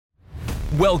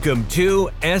Welcome to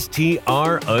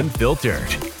STR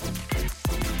Unfiltered,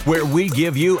 where we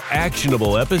give you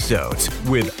actionable episodes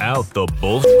without the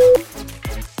bullshit.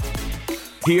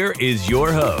 Here is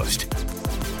your host,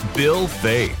 Bill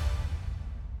Faith.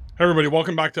 Hey everybody,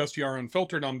 welcome back to STR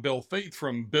Unfiltered. I'm Bill Faith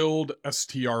from Build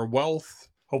STR Wealth.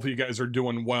 Hopefully you guys are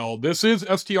doing well. This is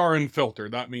STR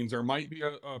Unfiltered. That means there might be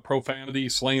a profanity,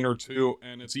 slang or two,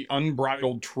 and it's the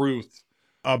unbridled truth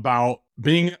about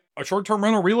being a short-term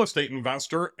rental real estate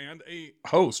investor and a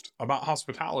host about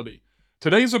hospitality.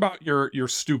 Today's about your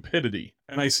stupidity.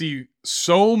 And I see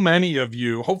so many of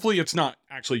you, hopefully it's not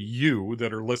actually you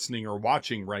that are listening or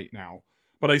watching right now,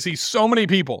 but I see so many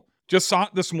people. Just saw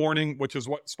it this morning, which is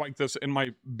what spiked this in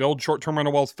my Build Short-Term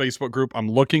Rental Wealth Facebook group. I'm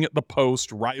looking at the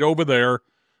post right over there,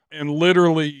 and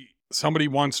literally somebody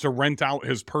wants to rent out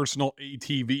his personal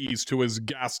ATVs to his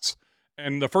guests.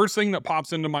 And the first thing that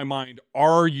pops into my mind,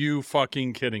 are you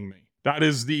fucking kidding me? That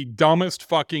is the dumbest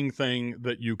fucking thing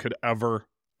that you could ever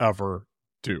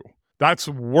do. That's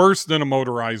worse than a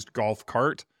motorized golf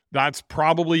cart. That's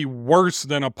probably worse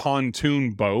than a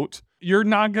pontoon boat. You're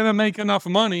not going to make enough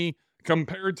money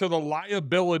compared to the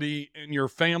liability in your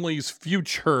family's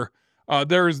future.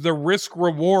 The risk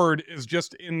reward is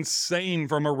just insane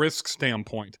from a risk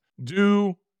standpoint.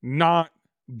 Do not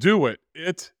do it.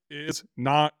 It is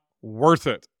not worth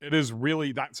it. It is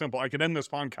really that simple. I could end this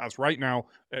podcast right now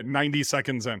at 90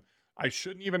 seconds in. I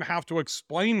shouldn't even have to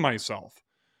explain myself.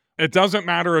 It doesn't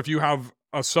matter if you have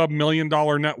a sub-$1 million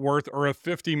net worth or a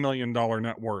 $50 million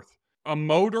net worth. A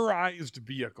motorized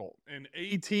vehicle, an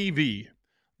ATV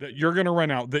that you're going to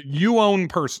rent out, that you own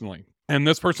personally, and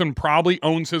this person probably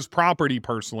owns his property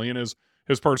personally in his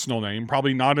personal name,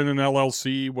 probably not in an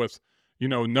LLC with,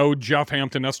 no Jeff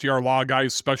Hampton STR Law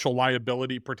Guys special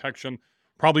liability protection,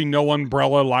 probably no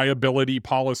umbrella liability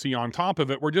policy on top of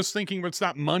it. We're just thinking it's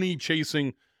that money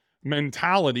chasing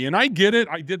mentality. And I get it.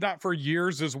 I did that for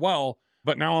years as well.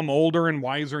 But now I'm older and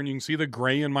wiser, and you can see the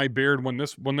gray in my beard. When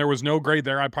there was no gray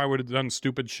there, I probably would have done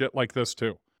stupid shit like this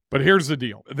too. But here's the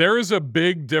deal. There is a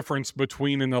big difference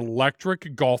between an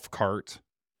electric golf cart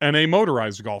and a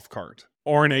motorized golf cart,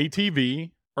 or an ATV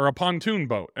or a pontoon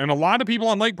boat. And a lot of people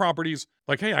on lake properties,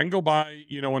 like, hey, I can go buy,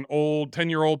 an old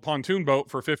 10-year-old pontoon boat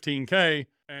for $15K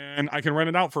and I can rent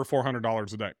it out for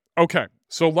 $400 a day. Okay,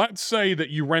 so let's say that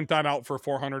you rent that out for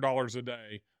 $400 a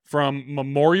day from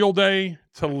Memorial Day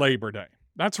to Labor Day.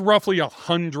 That's roughly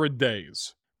 100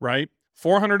 days, right?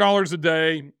 $400 a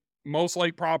day, most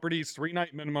lake properties,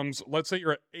 3-night minimums. Let's say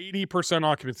you're at 80%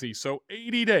 occupancy, so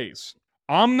 80 days.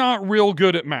 I'm not real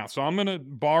good at math, so I'm going to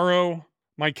borrow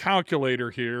my calculator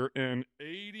here, and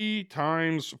 80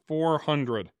 times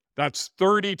 400. That's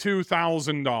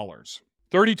 $32,000.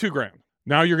 32 grand.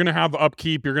 Now you're going to have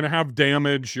upkeep, you're going to have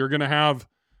damage, you're going to have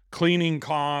cleaning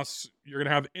costs, you're going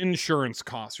to have insurance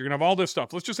costs, you're going to have all this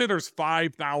stuff. Let's just say there's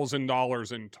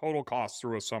 $5,000 in total costs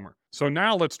through a summer. So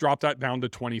now let's drop that down to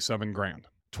 27 grand.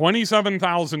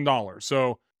 $27,000.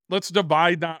 So let's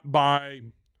divide that by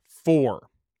 4.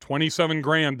 27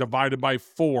 grand divided by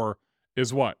 4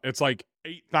 is what? It's like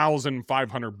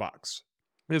 $8,500.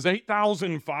 Is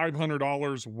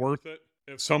 $8,500 worth it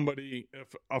if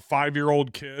a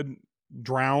 5-year-old kid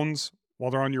drowns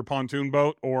while they're on your pontoon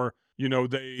boat, or,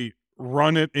 they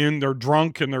run it in, they're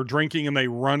drunk and they're drinking and they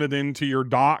run it into your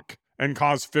dock and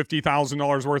cause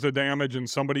 $50,000 worth of damage, and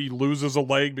somebody loses a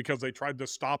leg because they tried to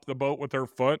stop the boat with their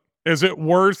foot? Is it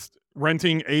worth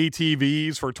renting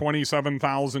ATVs for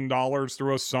 $27,000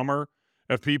 through a summer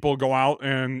if people go out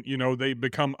and, they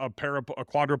become a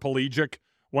quadriplegic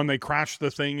when they crash the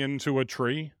thing into a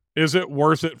tree? Is it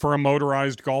worth it for a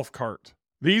motorized golf cart?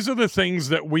 These are the things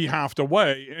that we have to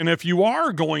weigh. And if you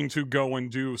are going to go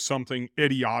and do something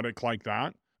idiotic like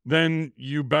that, then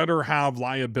you better have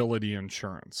liability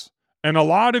insurance. And a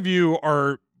lot of you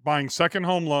are buying second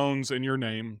home loans in your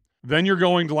name. Then you're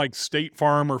going to like State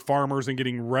Farm or Farmers and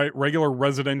getting regular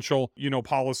residential,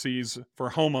 policies for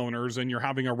homeowners, and you're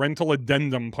having a rental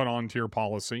addendum put onto your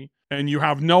policy, and you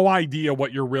have no idea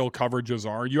what your real coverages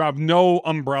are. You have no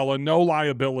umbrella, no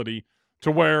liability,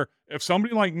 to where if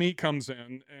somebody like me comes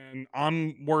in and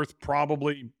I'm worth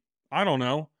probably, I don't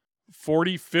know,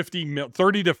 30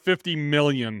 to 50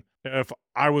 million if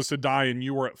I was to die and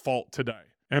you were at fault today.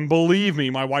 And believe me,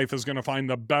 my wife is going to find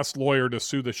the best lawyer to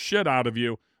sue the shit out of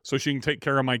you so she can take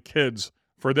care of my kids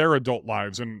for their adult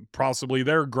lives and possibly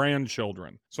their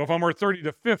grandchildren. So if I'm worth 30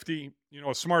 to 50,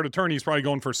 a smart attorney is probably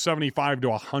going for 75 to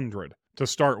 100 to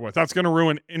start with. That's going to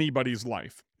ruin anybody's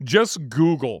life. Just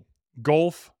Google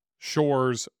Gulf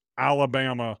Shores,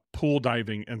 Alabama pool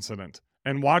diving incident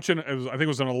and watch I think it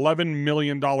was an $11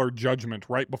 million judgment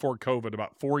right before COVID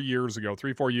about 4 years ago,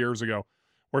 3-4 years ago,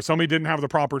 where somebody didn't have the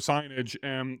proper signage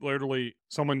and literally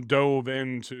someone dove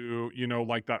into,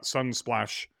 like that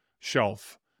Sunsplash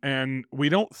shelf. And we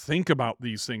don't think about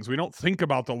these things. We don't think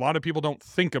about a lot of people don't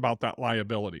think about that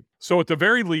liability. So at the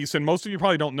very least, and most of you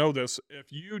probably don't know this,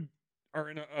 if you are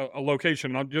in a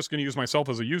location, and I'm just going to use myself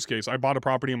as a use case. I bought a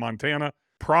property in Montana.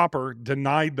 Proper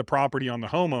denied the property on the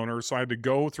homeowner, so I had to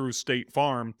go through State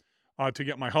Farm to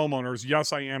get my homeowners.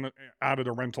 Yes, I am added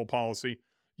a rental policy.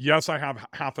 Yes, I have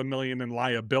 $500,000 in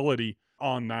liability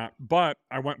on that, but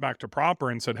I went back to Proper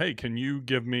and said, hey, can you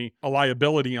give me a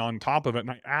liability on top of it?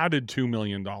 And I added $2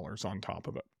 million on top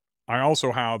of it. I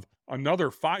also have another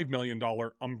 $5 million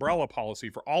umbrella policy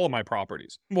for all of my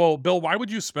properties. Well, Bill, why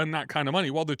would you spend that kind of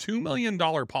money? Well, the $2 million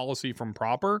policy from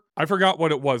Proper, I forgot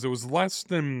what it was. It was less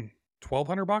than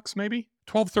 $1,200 maybe?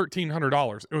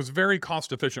 $1,300. It was very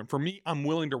cost efficient. For me, I'm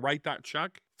willing to write that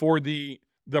check for the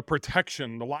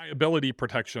protection, the liability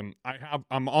protection.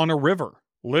 I'm on a river.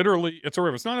 Literally, it's a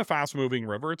river. It's not a fast moving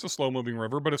river. It's a slow moving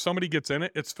river. But if somebody gets in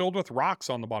it, it's filled with rocks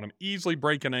on the bottom. Easily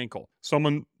break an ankle.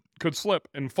 Someone could slip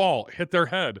and fall, hit their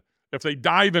head. If they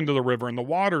dive into the river and the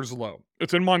water's low.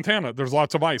 It's in Montana. There's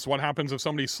lots of ice. What happens if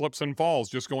somebody slips and falls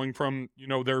just going from,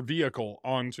 their vehicle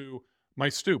onto my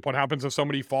stoop? What happens if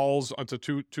somebody falls? It's a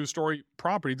two-story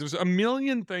property. There's a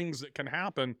million things that can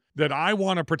happen that I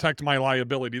want to protect my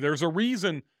liability. There's a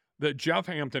reason that Jeff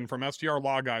Hampton from STR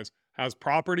Law Guys has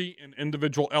property and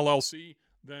individual LLC,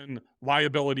 then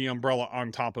liability umbrella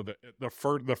on top of it.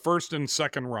 The first and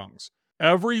second rungs.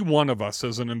 Every one of us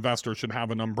as an investor should have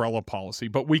an umbrella policy,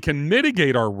 but we can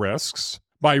mitigate our risks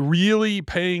by really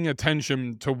paying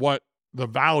attention to what the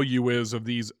value is of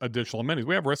these additional amenities.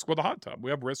 We have risk with a hot tub.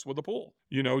 We have risk with a pool.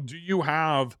 Do you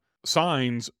have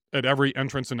signs at every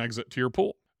entrance and exit to your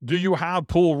pool? Do you have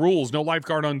pool rules, no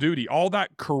lifeguard on duty? All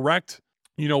that correct,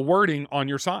 wording on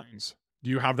your signs. Do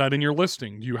you have that in your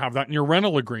listing? Do you have that in your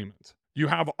rental agreement? You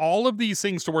have all of these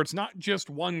things to where it's not just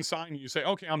one sign. You say,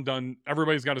 okay, I'm done.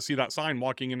 Everybody's got to see that sign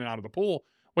walking in and out of the pool.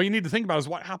 What you need to think about is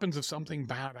what happens if something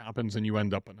bad happens and you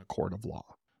end up in a court of law.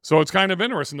 So it's kind of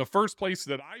interesting. The first place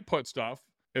that I put stuff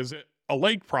is at a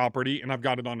lake property, and I've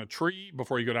got it on a tree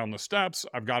before you go down the steps.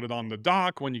 I've got it on the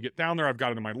dock when you get down there. I've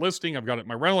got it in my listing. I've got it in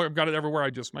my rental. I've got it everywhere I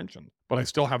just mentioned. But I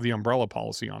still have the umbrella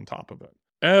policy on top of it.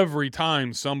 Every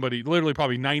time somebody, literally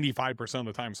probably 95% of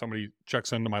the time somebody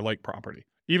checks into my lake property.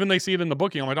 Even they see it in the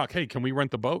booking on my dock. Hey, can we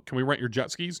rent the boat? Can we rent your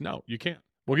jet skis? No, you can't.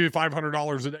 We'll give you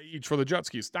 $500 a day each for the jet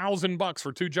skis. $1,000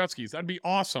 for 2 jet skis. That'd be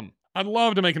awesome. I'd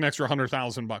love to make an extra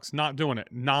 $100,000. Not doing it.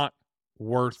 Not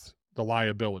worth the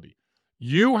liability.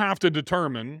 You have to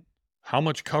determine how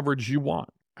much coverage you want.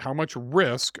 How much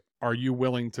risk are you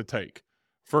willing to take?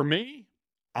 For me,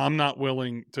 I'm not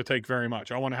willing to take very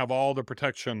much. I want to have all the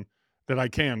protection that I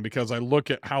can because I look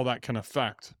at how that can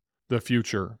affect the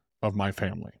future of my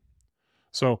family.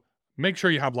 So make sure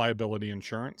you have liability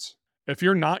insurance. If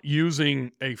you're not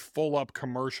using a full-up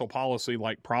commercial policy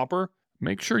like Proper,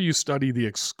 make sure you study the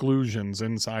exclusions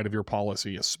inside of your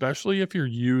policy, especially if you're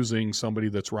using somebody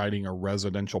that's writing a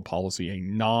residential policy, a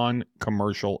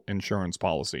non-commercial insurance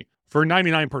policy. For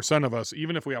 99% of us,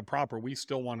 even if we have Proper, we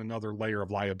still want another layer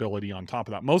of liability on top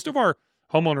of that. Most of our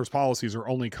homeowners policies are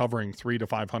only covering $300,000 to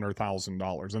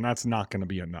 $500,000, and that's not going to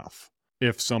be enough.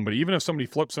 Even if somebody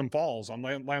flips and falls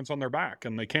lands on their back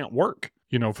and they can't work,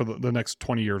 for the next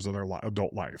 20 years of their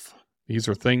adult life. These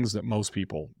are things that most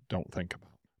people don't think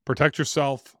about. Protect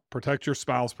yourself, protect your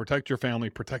spouse, protect your family,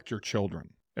 protect your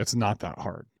children. It's not that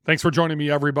hard. Thanks for joining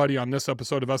me, everybody, on this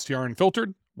episode of STR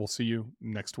Unfiltered. We'll see you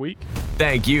next week.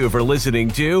 Thank you for listening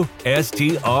to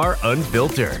STR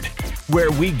Unfiltered,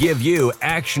 where we give you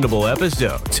actionable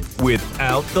episodes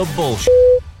without the bullshit.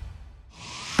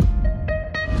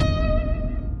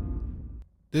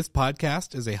 This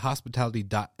podcast is a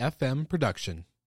Hospitality.fm production.